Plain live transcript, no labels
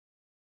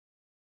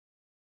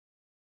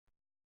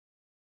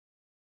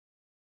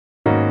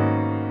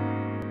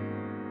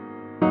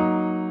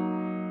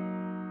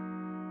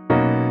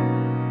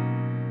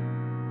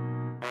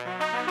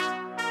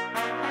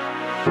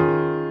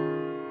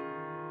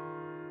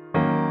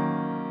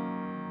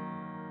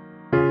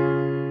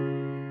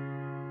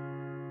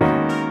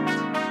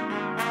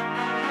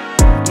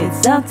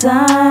It's our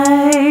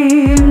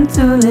time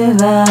to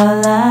live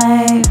our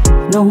life.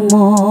 No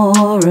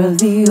more of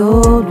the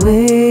old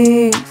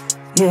ways.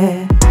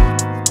 Yeah.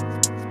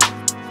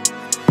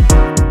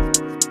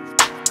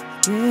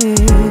 Yeah.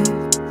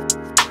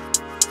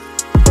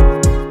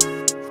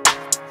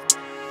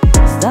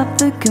 Stop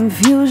the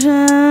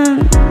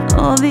confusion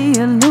or the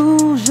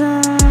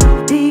illusion.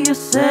 Be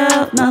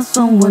yourself, not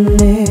someone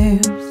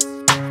else.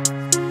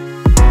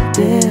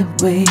 Their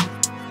way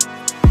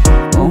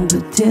won't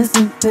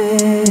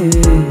participate.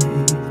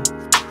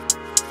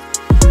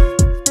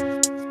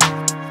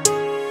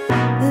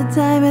 The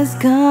time has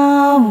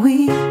come,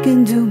 we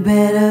can do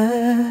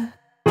better.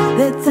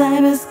 The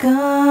time has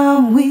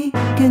come, we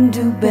can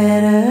do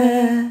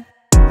better.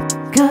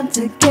 Come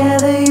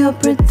together, you're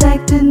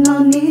protected,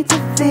 no need to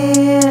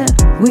fear.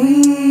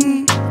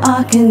 We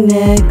are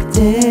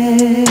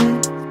connected.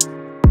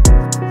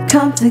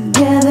 Come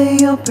together,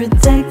 you're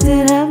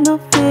protected, have no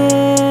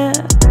fear.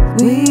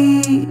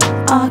 We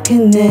are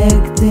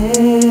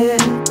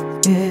connected.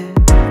 Yeah.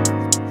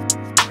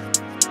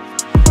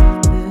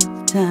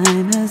 The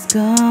time has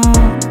come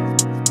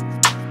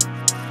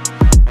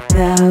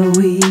that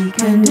we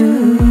can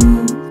do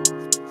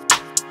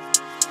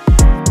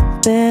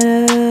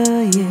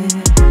better, yeah.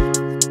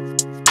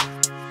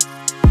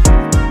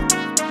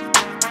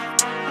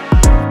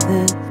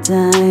 The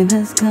time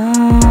has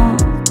come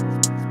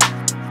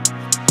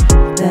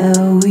that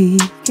we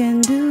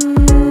can do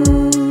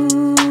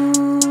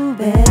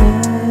better,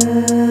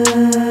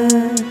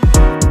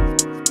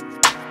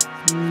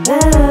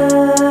 better.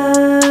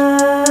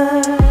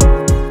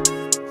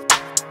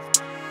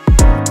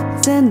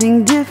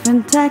 Sending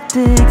different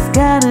tactics,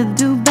 gotta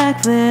do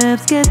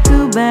backflips, get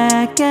to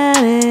back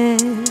at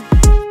it.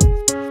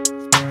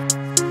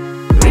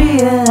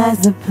 Realize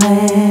the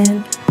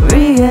plan,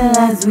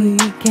 realize we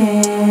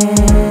can.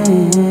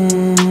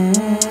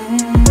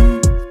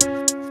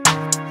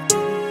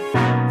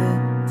 The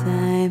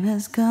time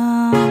has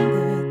come,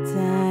 the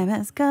time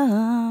has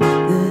come,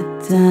 the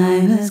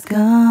time has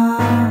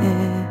come,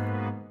 yeah.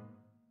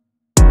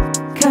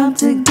 Come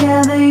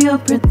together, you're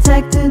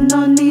protected,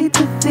 no need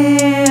to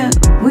fear.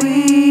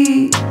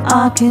 We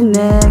are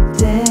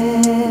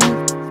connected,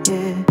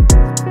 yeah.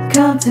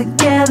 Come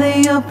together,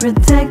 you're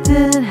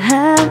protected,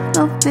 have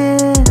no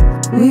fear.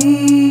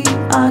 We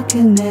are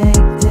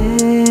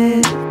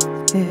connected,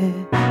 yeah.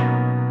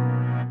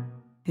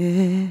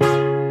 Yeah.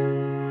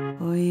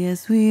 Oh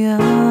yes, we are.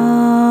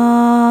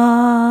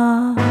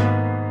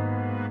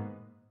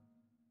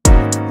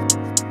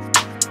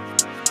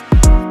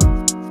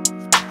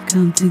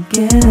 Come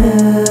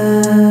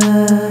together.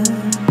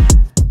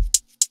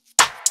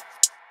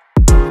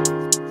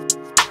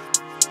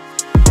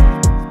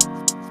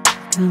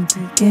 Come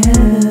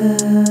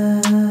together.